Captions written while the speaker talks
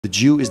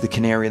Jew is the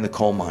canary in the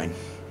coal mine.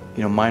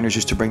 You know, miners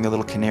used to bring their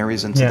little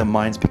canaries into the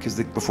mines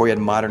because before you had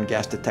modern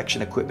gas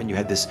detection equipment, you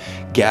had this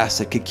gas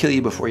that could kill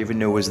you before you even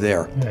knew it was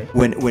there. Right.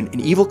 When an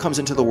evil comes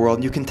into the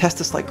world, you can test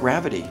this like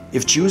gravity.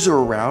 If Jews are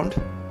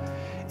around,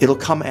 it'll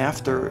come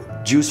after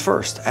Jews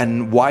first.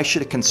 And why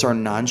should it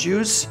concern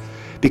non-Jews?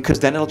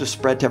 Because then it'll just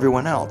spread to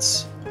everyone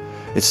else.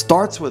 It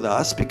starts with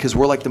us because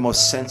we're like the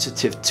most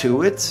sensitive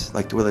to it,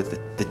 like we're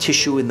like the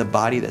tissue in the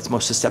body that's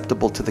most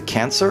susceptible to the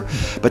cancer,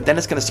 but then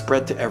it's going to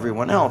spread to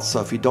everyone else. So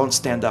if you don't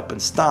stand up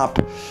and stop,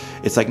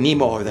 it's like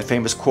Nemo, or that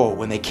famous quote,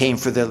 when they came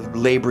for the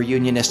labor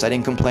unionists, I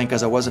didn't complain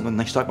because I wasn't, when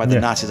they talk about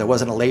the Nazis, I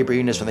wasn't a labor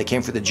unionist. When they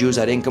came for the Jews,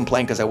 I didn't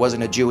complain because I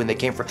wasn't a Jew. And they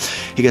came for,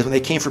 he goes, when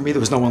they came for me, there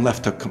was no one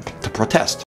left to protest.